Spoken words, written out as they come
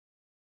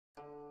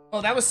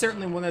Oh, that was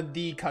certainly one of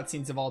the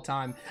cutscenes of all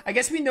time. I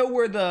guess we know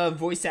where the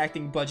voice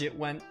acting budget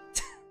went.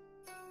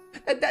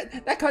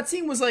 that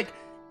cutscene was like,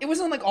 it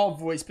wasn't like all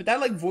voice, but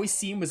that like voice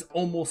scene was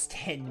almost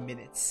 10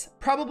 minutes.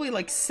 Probably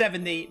like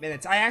 7 to 8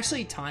 minutes. I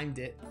actually timed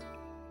it.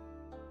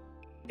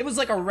 It was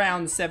like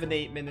around 7 to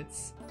 8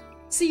 minutes.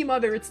 See,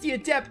 Mother, it's the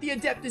Adept. The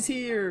Adept is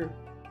here.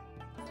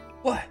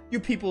 What? You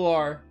people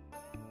are...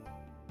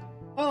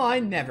 Oh, I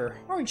never.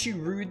 Aren't you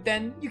rude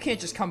then? You can't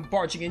just come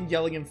barging in,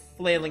 yelling and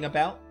flailing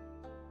about.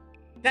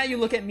 Now you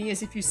look at me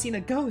as if you've seen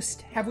a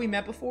ghost. Have we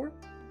met before?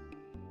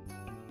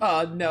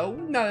 No,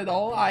 not at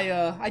all.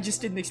 I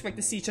just didn't expect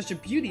to see such a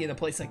beauty in a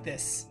place like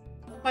this.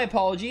 My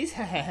apologies,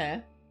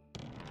 hehehe.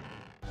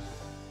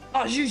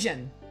 Ah,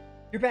 Zhuzhen!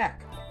 You're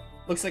back.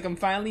 Looks like I'm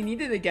finally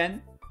needed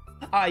again.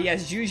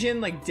 Yes, Zhuzhen,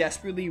 like,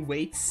 desperately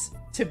waits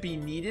to be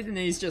needed, and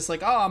then he's just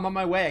like, oh, I'm on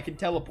my way, I can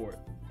teleport.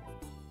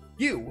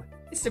 You!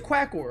 It's the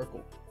Quack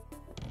Oracle.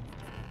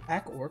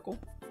 Quack Oracle?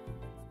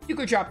 You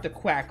could drop the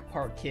quack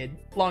part, kid.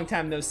 Long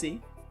time no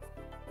see.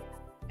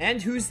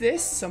 And who's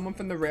this? Someone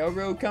from the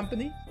railroad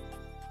company?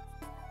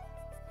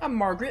 I'm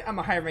Margaret. I'm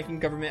a high-ranking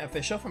government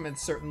official from a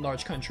certain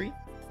large country.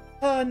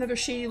 Another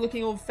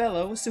shady-looking old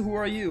fellow. So who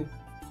are you?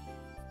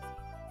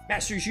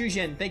 Master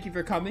Zhuzhen, thank you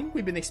for coming.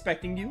 We've been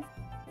expecting you.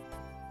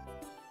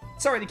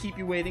 Sorry to keep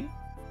you waiting.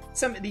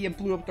 Some idiot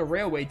blew up the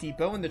railway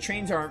depot and the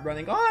trains aren't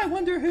running. Oh, I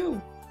wonder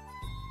who.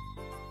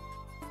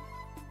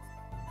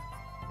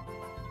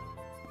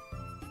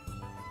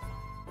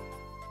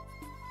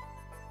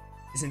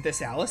 Isn't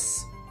this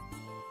Alice?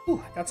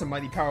 Whew, that's a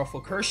mighty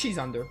powerful curse she's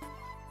under.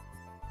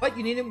 But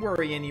you needn't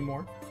worry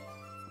anymore.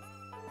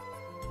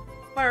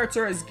 My arts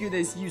are as good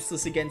as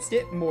useless against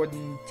it. More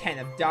than 10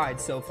 have died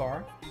so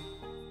far.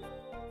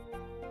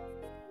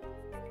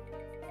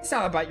 It's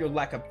not about your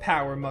lack of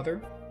power,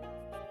 Mother.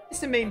 It's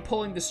the man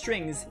pulling the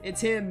strings.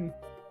 It's him.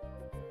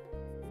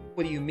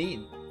 What do you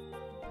mean?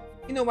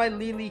 You know why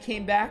Lily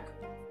came back?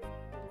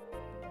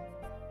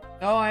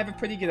 Oh, I have a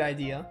pretty good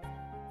idea.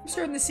 I'm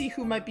starting to see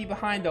who might be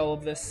behind all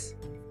of this.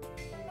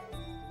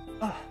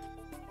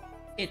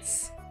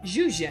 It's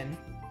Zhuzhen.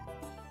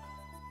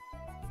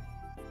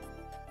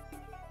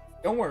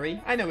 Don't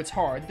worry, I know it's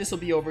hard. This'll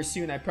be over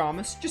soon, I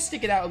promise. Just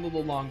stick it out a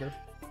little longer.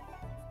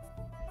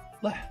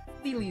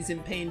 Lily's in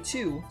pain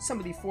too.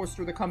 Somebody forced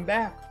her to come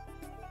back.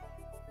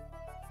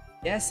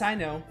 Yes, I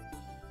know.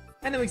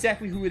 I know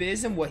exactly who it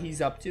is and what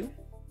he's up to.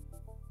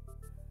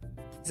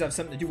 Does it have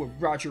something to do with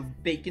Roger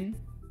Bacon?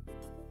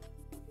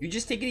 You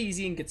just take it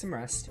easy and get some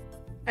rest.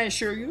 I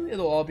assure you,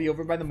 it'll all be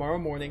over by tomorrow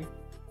morning.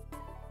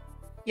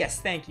 Yes,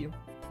 thank you.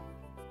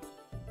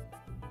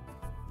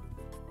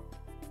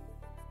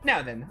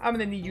 Now then, I'm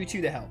gonna need you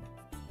two to help.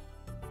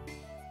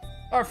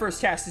 Our first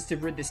task is to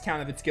rid this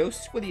town of its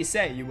ghosts. What do you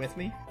say? You with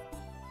me?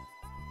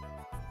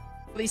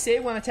 What do you say?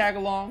 Want to tag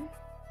along?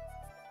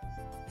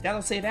 If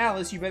that'll save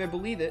Alice, you better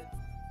believe it.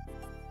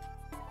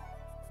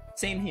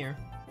 Same here.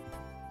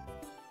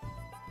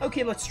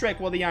 Okay, let's strike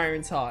while the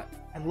iron's hot.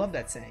 I love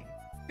that saying.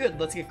 Good,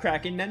 let's get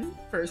cracking then.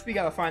 First, we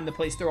gotta find the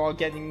place they're all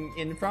getting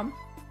in from.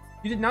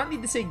 You did not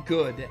need to say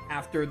good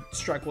after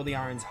strike while the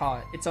iron's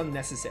hot. It's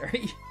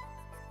unnecessary.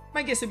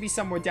 My guess would be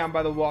somewhere down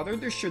by the water.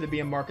 There's sure to be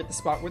a mark at the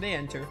spot where they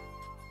enter.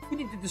 We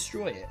need to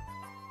destroy it.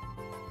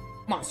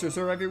 Monsters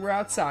are everywhere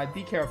outside.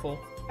 Be careful.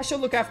 I shall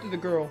look after the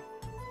girl.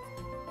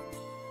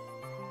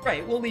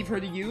 Right, we'll leave her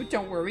to you.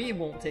 Don't worry, it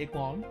won't take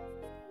long.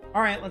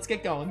 Alright, let's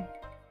get going.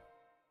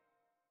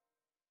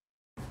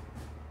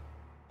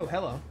 Oh,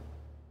 hello.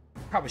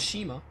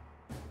 Kawashima.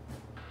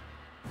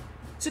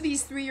 So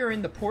these three are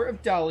in the port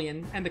of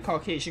Dalian, and the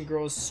Caucasian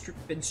girl's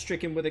been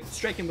stricken with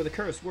a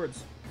curse.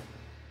 Words.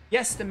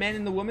 Yes, the man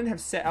and the woman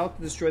have set out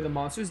to destroy the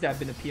monsters that have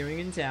been appearing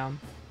in town.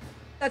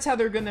 That's how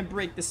they're gonna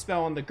break the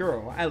spell on the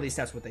girl. At least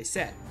that's what they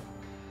said.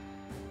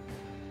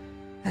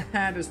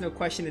 Haha, there's no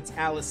question it's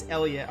Alice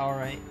Elliott,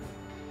 alright.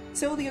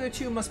 So the other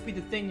two must be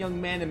the thin young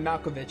man and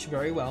Malkovich.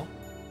 Very well.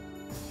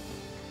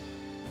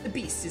 The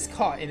beast is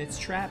caught in its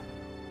trap.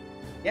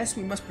 Yes,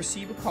 we must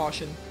proceed with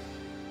caution.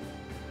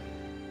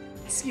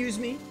 Excuse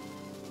me?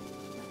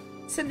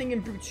 Sending in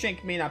brute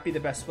strength may not be the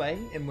best way,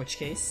 in which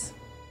case...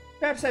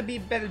 Perhaps I'd be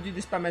better do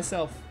this by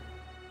myself.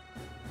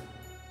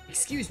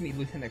 Excuse me,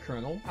 Lieutenant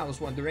Colonel. I was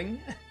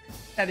wondering.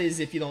 That is,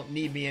 if you don't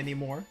need me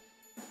anymore.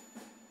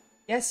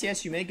 Yes,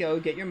 yes, you may go.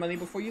 Get your money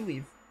before you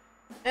leave.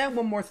 And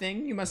one more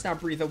thing. You must not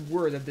breathe a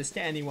word of this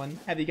to anyone.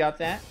 Have you got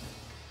that?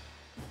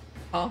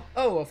 Huh?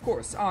 Oh, of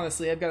course.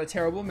 Honestly, I've got a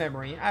terrible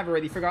memory. I've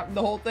already forgotten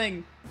the whole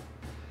thing.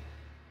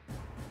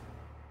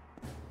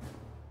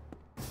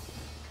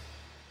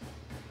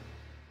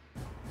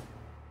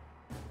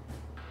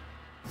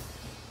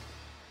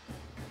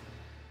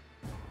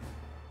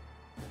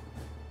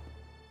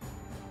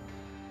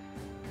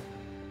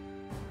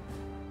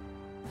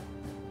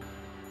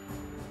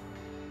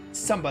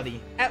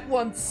 Somebody, at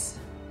once!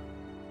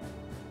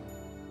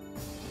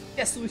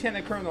 Yes,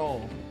 Lieutenant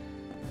Colonel!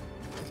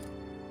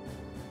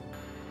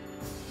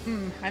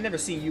 I never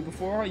seen you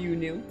before. Are you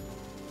new?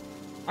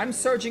 I'm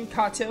Sergeant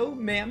Kato,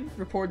 ma'am,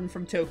 reporting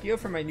from Tokyo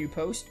for my new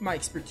post. My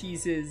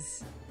expertise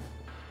is...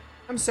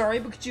 I'm sorry,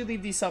 but could you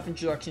leave these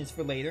self-introductions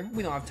for later?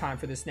 We don't have time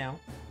for this now.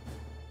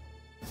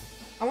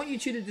 I want you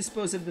two to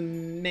dispose of the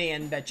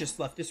man that just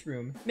left this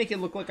room. Make it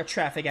look like a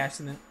traffic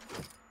accident.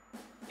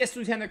 Yes,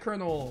 Lieutenant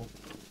Colonel.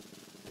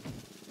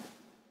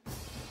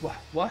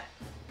 What?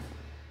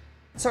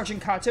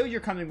 Sergeant Kato, you're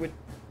coming to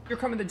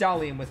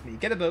Dalian with me.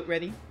 Get a boat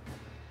ready.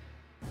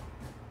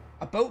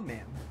 A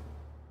boatman?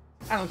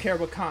 I don't care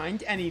what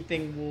kind. Any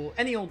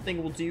old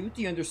thing will do.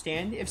 Do you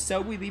understand? If so,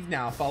 we leave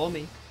now. Follow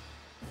me.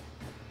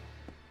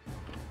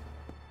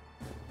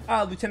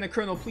 Lieutenant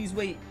Colonel, please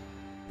wait.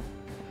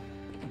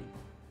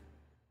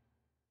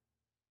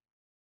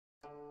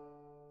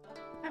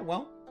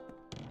 Well,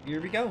 here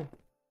we go.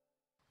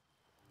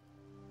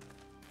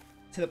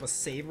 Set up a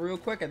save real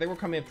quick. I think we're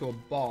coming up to a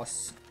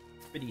boss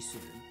pretty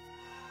soon.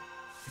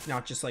 If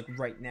not just like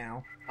right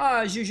now.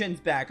 Zhuzhen's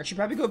back. I should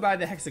probably go buy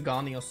the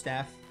hexagonal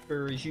staff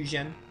for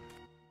Zhuzhen.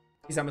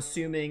 Because I'm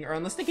assuming, or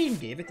unless the game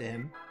gave it to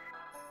him.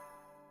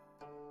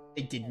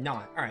 They did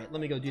not. Alright,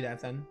 let me go do that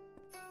then.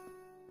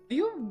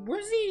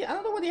 Where's the, I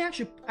don't know where the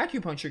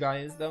acupuncture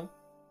guy is though.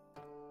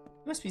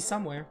 He must be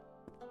somewhere.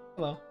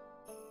 Hello.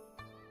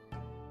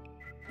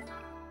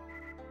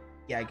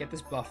 Yeah, I get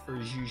this buff for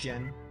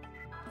Zhuzhen.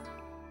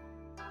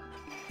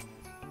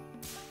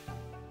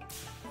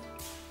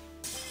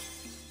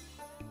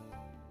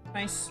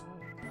 Nice.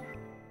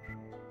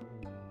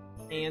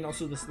 And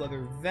also this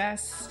leather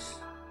vest.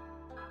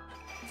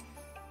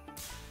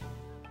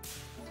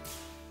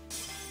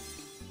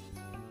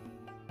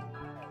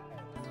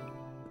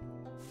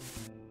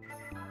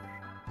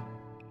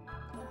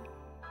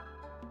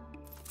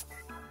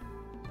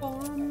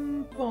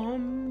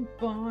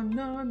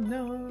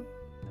 Banana.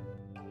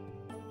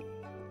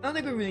 I don't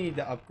think we really need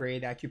to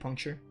upgrade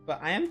acupuncture,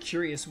 but I am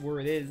curious where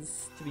it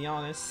is, to be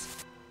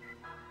honest.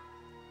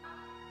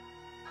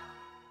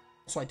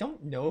 So I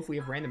don't know if we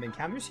have random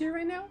encounters here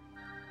right now.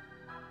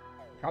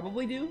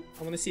 Probably do.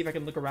 I want to see if I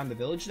can look around the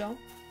village, though.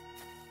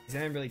 Because I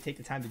didn't really take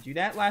the time to do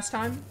that last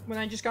time when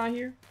I just got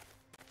here.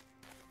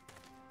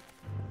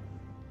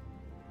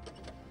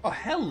 Oh,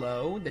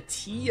 hello. The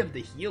Tea of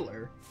the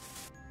Healer.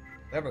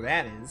 Whatever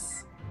that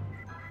is.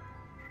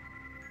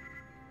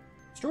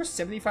 Restores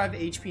 75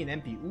 HP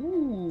and MP.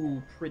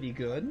 Ooh, pretty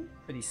good.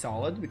 Pretty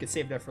solid. We could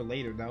save that for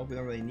later, though. We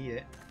don't really need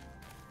it.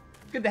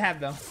 Good to have,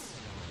 though.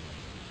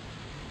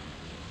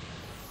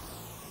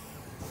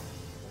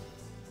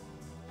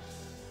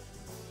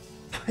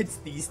 It's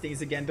these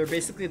things again. They're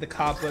basically the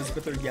Kappas,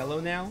 but they're yellow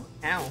now.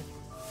 Ow.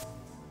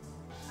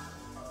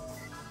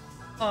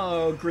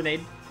 Oh,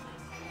 grenade.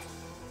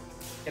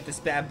 Get this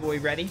bad boy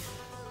ready.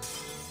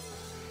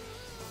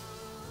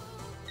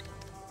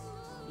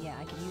 Yeah,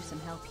 I could use some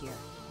help here.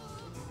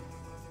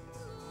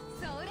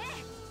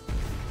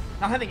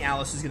 Not having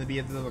Alice is going to be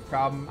a bit of a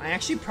problem. I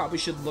actually probably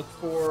should look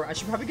for... I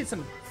should probably get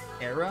some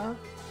Thera.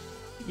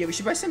 Yeah, we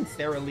should buy some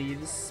Thera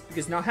leaves,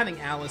 because not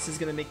having Alice is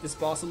going to make this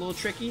boss a little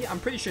tricky. I'm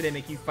pretty sure they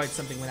make you fight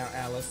something without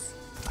Alice.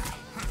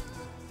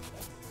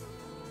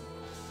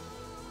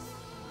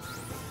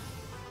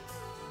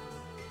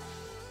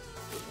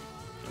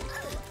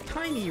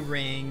 Tiny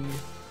ring.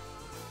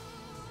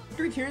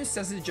 After returns,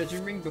 says the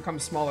judging ring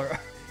becomes smaller.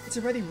 It's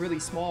already really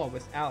small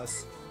with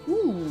Alice.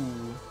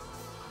 Ooh.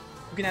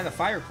 We can add a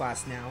fire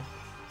class now.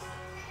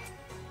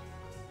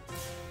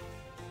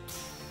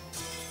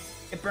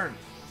 Get burned.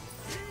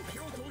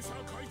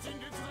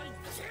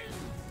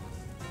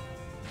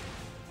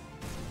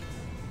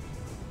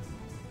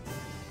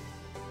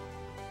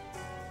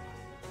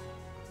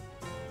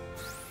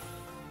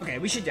 Okay,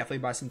 we should definitely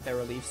buy some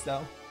Thera Leaves,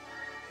 though.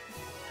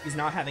 Because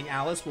not having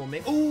Alice will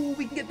make... Oh,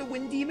 we can get the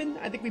Wind Demon?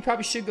 I think we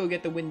probably should go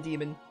get the Wind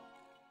Demon.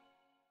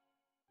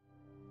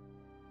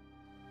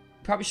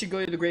 Probably should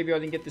go to the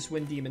graveyard and get this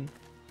Wind Demon.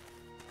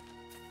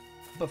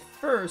 But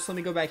first, let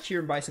me go back here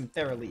and buy some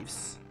Thera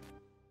Leaves.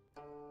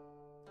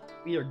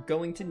 We are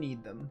going to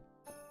need them.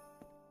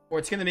 Or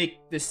it's going to make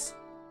this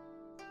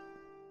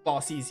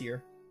boss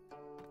easier.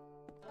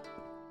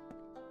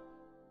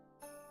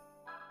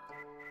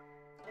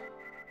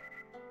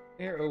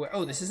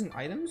 Oh, this isn't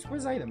items?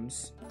 Where's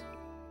items?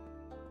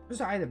 Where's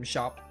the item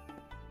shop?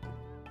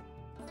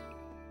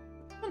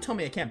 Don't tell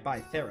me I can't buy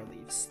Thera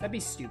Leaves. That'd be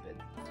stupid.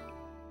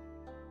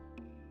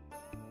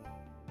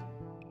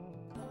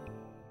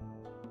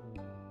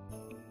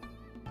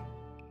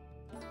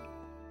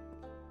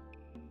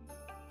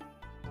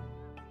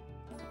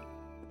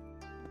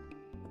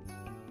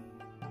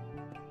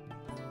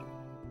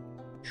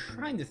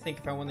 Trying to think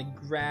if I want to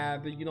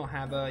grab... You don't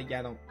have a... Yeah,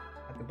 I don't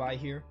have to buy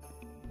here.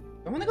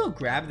 I want to go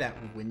grab that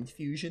Wind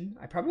Fusion.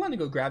 I probably want to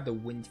go grab the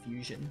Wind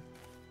Fusion.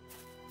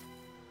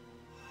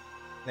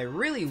 What I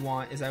really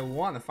want is I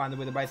want to find a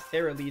way to buy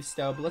Thera Leaves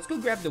still, but let's go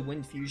grab the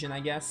Wind Fusion, I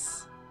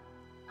guess.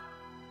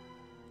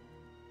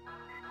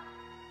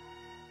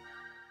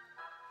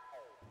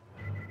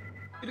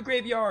 To the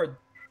graveyard!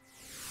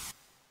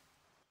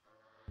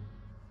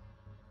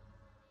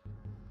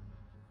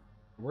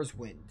 Where's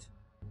Wind?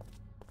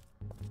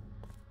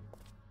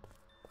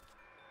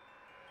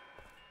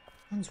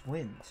 When's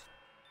Wind?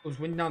 Was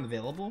Wind not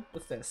available?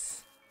 What's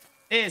this?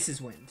 This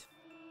is Wind.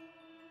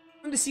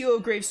 From the Seal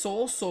of Grave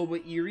Soul, sold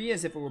with Yuri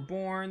as if it were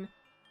born.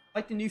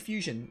 Like the new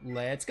fusion.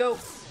 Let's go.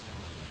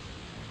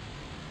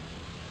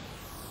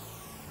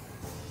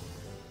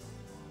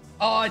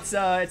 Oh, it's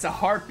a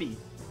harpy.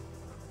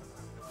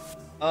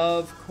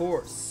 Of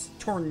course.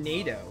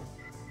 Tornado.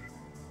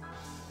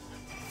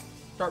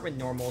 Start with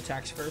normal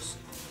attacks first.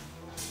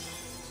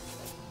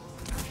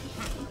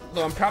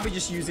 Although I'm probably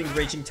just using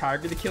Raging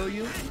Tiger to kill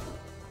you,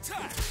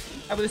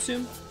 I would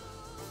assume.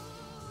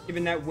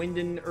 Given that wind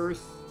and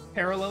earth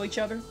parallel each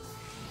other.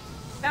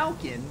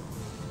 Falcon.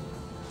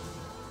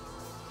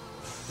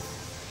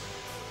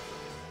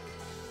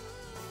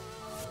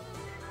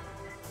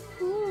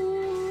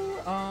 Ooh,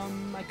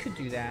 I could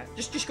do that.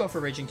 Just go for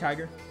Raging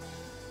Tiger.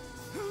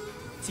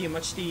 See how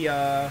much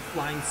the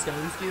flying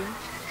stones do.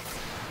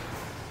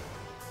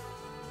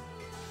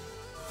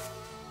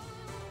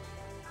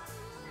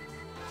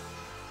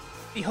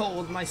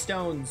 Behold my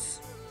stones.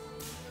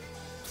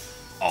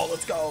 Oh,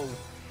 let's go.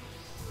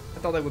 I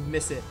thought I would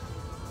miss it.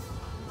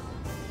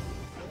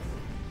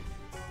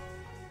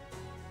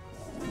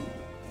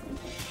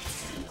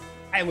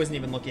 I wasn't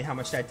even looking at how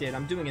much that did.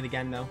 I'm doing it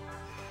again, though.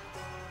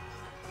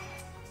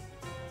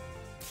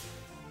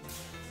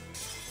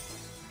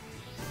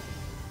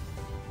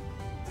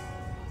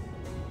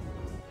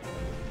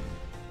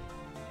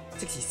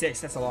 $66,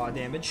 that's a lot of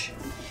damage.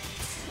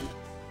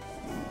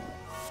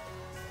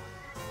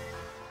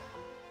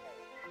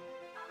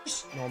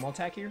 Just normal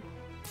attack here.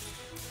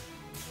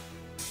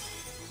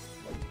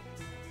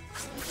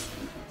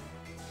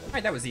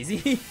 Alright, that was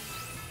easy.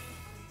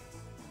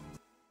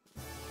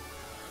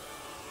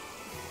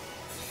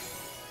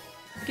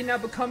 You can now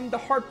become the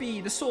Harpy,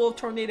 the soul of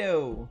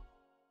Tornado.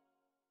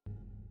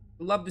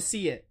 Love to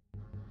see it.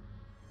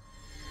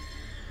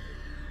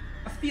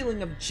 A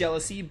feeling of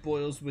jealousy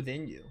boils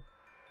within you.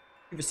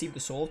 You received the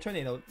soul of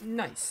Tornado.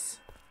 Nice.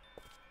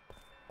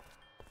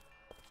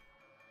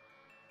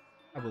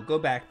 I will go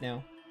back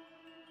now.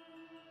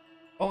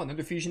 Oh,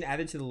 another fusion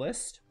added to the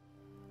list.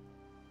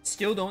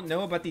 Still don't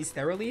know about these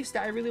Theraleafs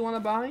that I really want to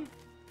buy.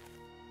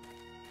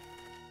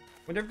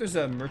 Wonder if there's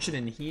a merchant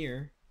in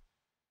here.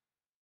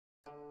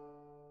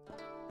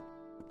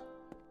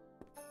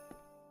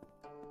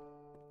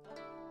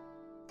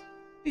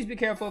 Please be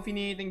careful. If you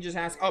need anything, just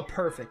ask. Oh,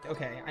 perfect.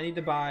 Okay, I need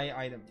to buy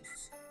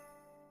items.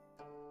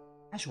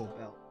 Casual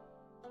belt.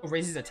 Oh,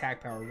 raises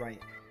attack power, right.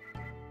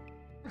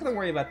 Not gonna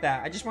worry about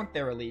that. I just want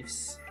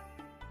Theraleafs.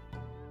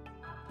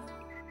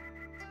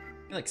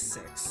 Like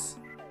 6.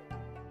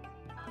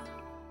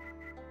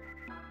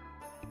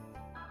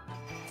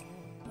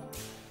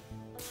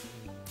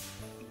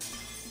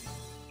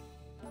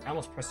 I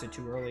almost pressed it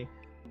too early.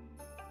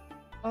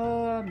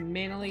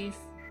 Mana Leaf,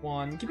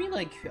 1. Give me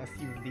like a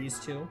few of these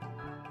too.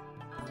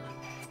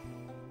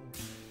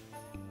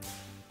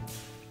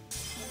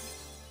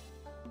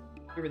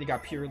 We already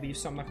got Pure Leaf,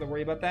 so I'm not gonna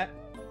worry about that.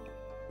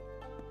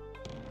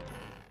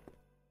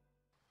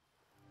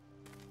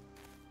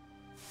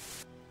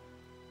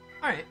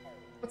 Alright,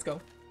 let's go.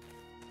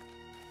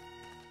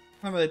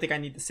 I don't really think I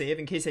need to save.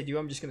 In case I do,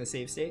 I'm just gonna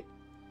save state.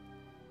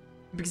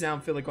 Because I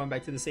don't feel like going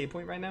back to the save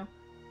point right now.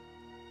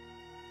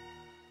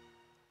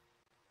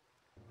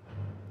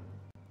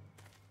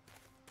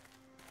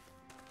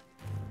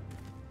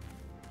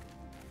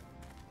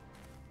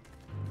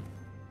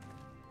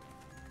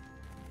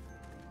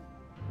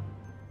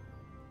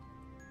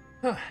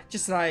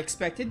 Just as I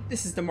expected,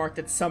 this is the mark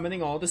that's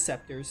summoning all the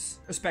specters.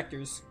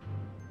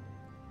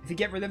 If you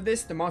get rid of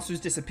this, the monsters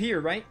disappear,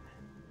 right?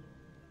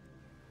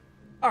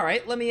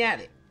 Alright, let me add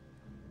it.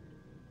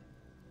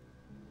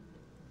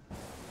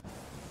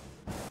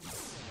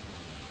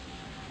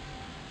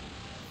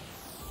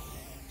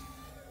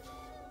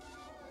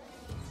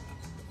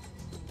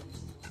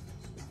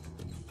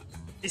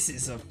 This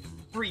is a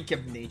freak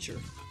of nature.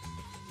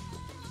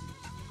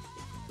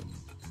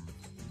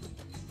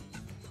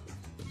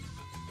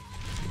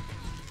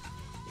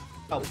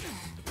 Oh.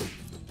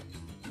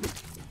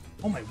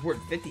 Oh my word,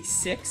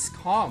 56?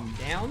 Calm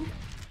down.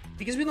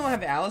 Because we don't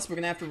have Alice, we're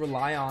gonna have to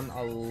rely on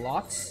a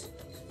lot.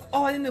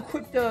 Oh, I didn't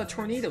equip the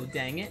Tornado,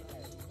 dang it.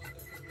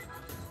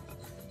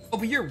 Oh,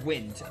 but you're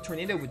Wind.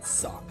 Tornado would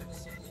suck.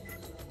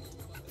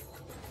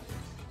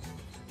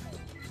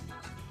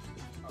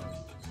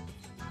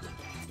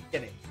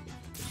 Get it.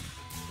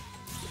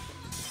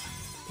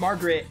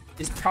 Margaret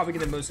is probably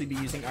gonna mostly be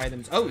using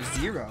items. Oh,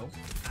 0.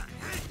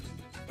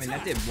 I mean,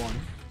 that did 1.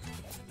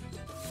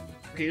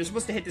 Okay, you're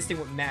supposed to hit this thing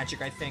with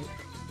magic, I think.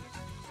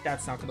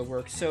 That's not gonna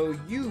work. So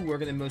you are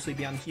gonna mostly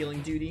be on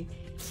healing duty.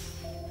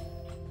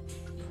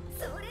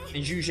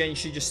 And Zhu Zhen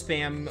should just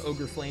spam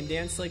Ogre Flame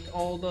Dance like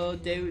all the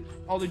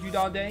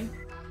doodah day.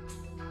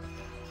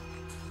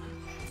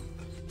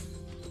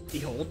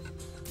 Behold,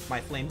 my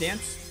Flame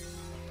Dance.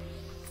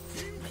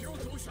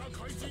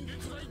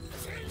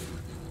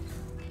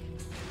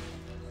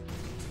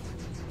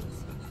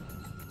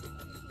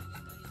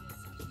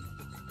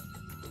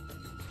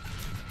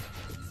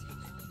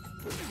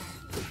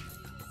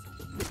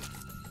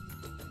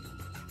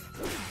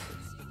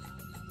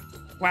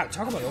 Wow,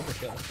 talk about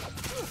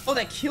overkill. Oh,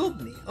 that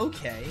killed me.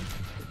 Okay.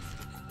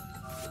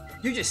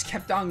 You just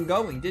kept on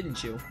going,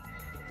 didn't you?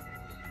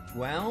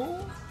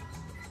 Well,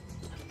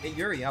 get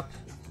Yuri up.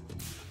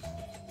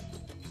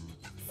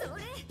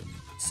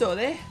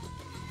 Sore.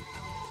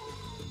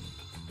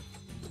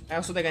 I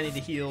also think I need to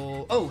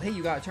heal. Oh, hey,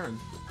 you got a turn.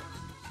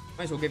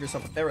 Might as well give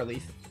yourself a Thera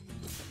Leaf.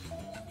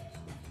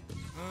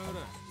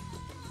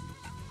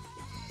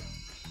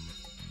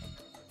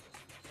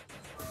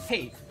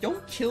 Hey,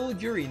 don't kill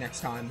Yuri next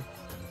time.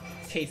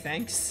 Okay,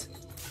 thanks.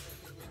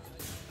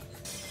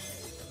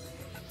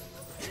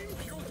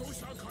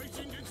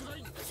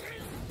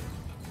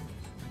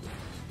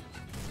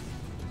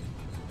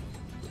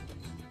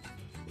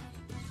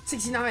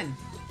 $69.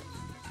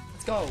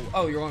 Let's go.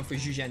 Oh, you're going for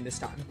Zhujian this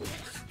time.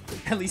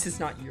 At least it's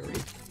not Yuri.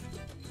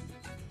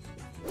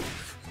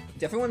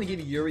 Definitely want to give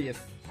Yuri a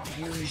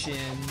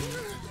fusion.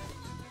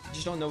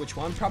 Just don't know which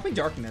one. Probably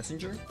Dark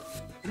Messenger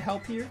would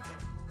help here.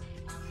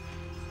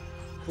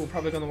 We're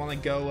probably going to want to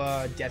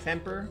go Death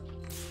Emperor.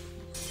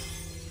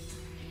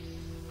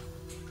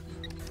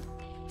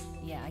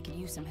 Yeah, I could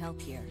use some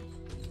help here.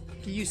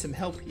 Could use some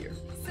help here.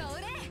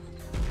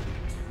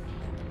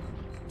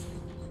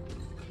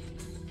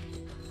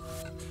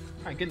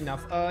 Alright, good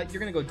enough. You're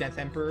gonna go Death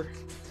Emperor.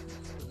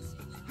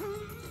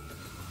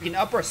 We can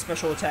up our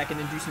special attack and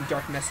then do some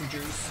Dark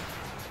Messengers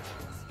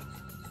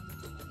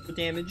for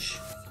damage.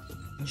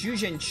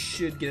 Zhujian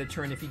should get a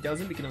turn. If he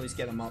doesn't, we can always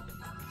get him up.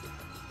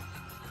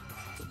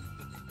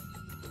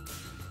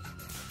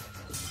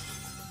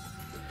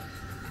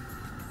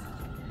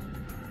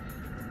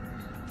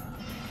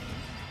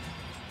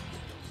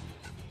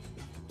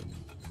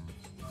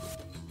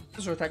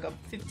 Special attack up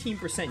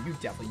 15%. You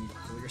definitely need to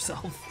kill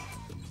yourself.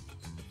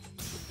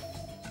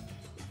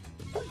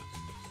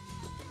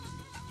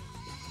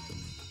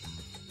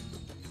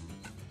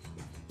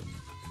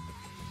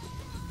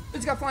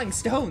 It's got flying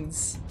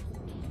stones.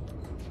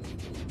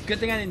 Good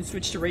thing I didn't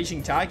switch to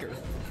Raging Tiger.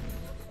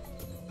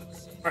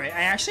 Alright,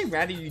 I actually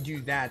rather you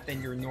do that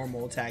than your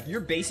normal attack. Your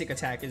basic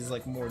attack is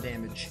like more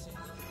damage.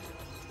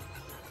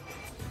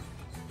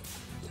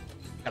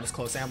 That was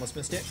close, I almost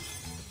missed it.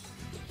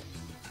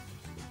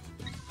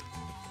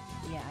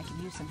 Yeah, I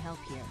could use some help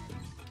here.